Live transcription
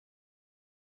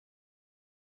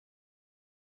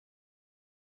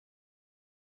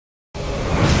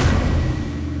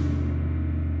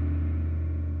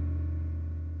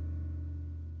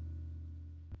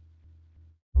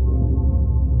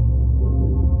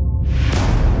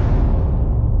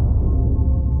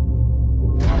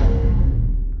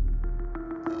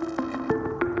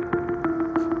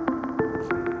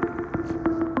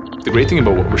The great thing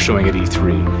about what we're showing at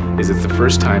E3 is it's the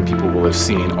first time people will have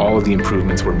seen all of the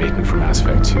improvements we're making for Mass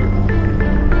Effect 2.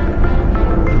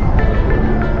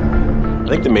 I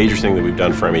think the major thing that we've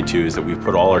done for ME2 is that we've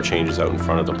put all our changes out in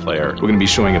front of the player. We're going to be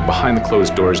showing a behind the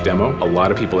closed doors demo. A lot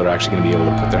of people are actually going to be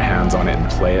able to put their hands on it and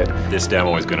play it. This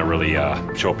demo is going to really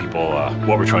show people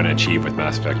what we're trying to achieve with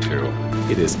Mass Effect 2.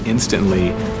 It is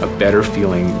instantly a better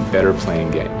feeling, better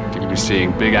playing game. You're going to be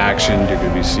seeing big action, you're going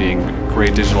to be seeing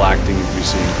great digital acting, you're going to be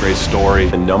seeing great story.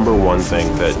 The number one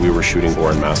thing that we were shooting for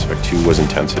in Mass Effect 2 was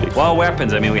intensity. Well,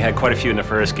 weapons, I mean, we had quite a few in the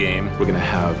first game. We're going to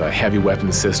have a heavy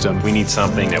weapons system. We need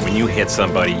something that when you hit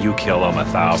somebody, you kill them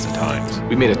 1,000 times.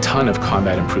 We made a ton of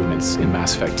combat improvements in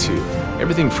Mass Effect 2.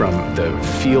 Everything from the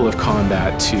feel of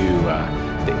combat to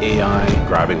the AI.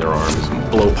 Grabbing their arms,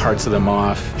 blow parts of them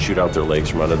off. Shoot out their legs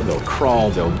from under them. They'll crawl,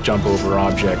 they'll jump over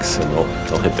objects. And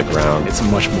they'll hit the ground. It's a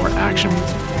much more action,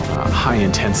 high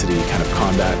intensity kind of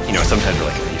combat. You know, sometimes we're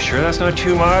like, are you sure that's not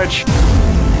too much?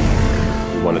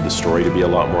 We wanted the story to be a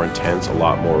lot more intense, a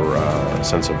lot more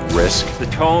sense of risk. The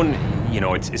tone, you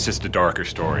know, it's just a darker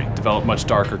story. Develop much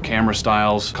darker camera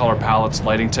styles, color palettes,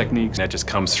 lighting techniques. That just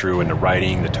comes through in the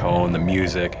writing, the tone, the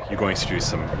music. You're going through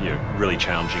some really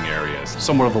challenging areas.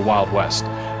 Somewhat of the Wild West.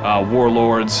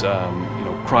 Warlords,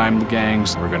 crime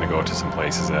gangs. We're going to go to some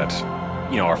places that,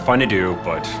 are fun to do,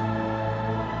 but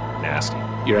nasty.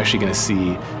 You're actually going to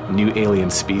see new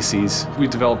alien species. We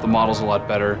developed the models a lot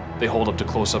better. They hold up to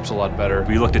close-ups a lot better.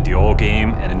 We looked at the old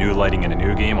game and the new lighting in the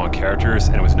new game on characters,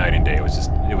 and it was night and day. It was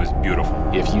beautiful.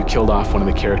 If you killed off one of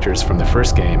the characters from the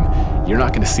first game, you're not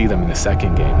going to see them in the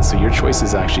second game, so your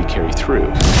choices actually carry through.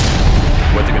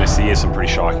 What they're going to see is some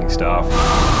pretty shocking stuff.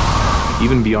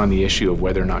 Even beyond the issue of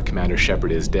whether or not Commander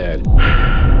Shepard is dead.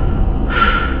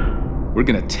 We're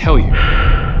going to tell you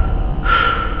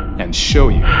and show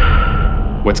you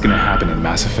what's going to happen in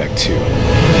Mass Effect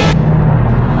 2.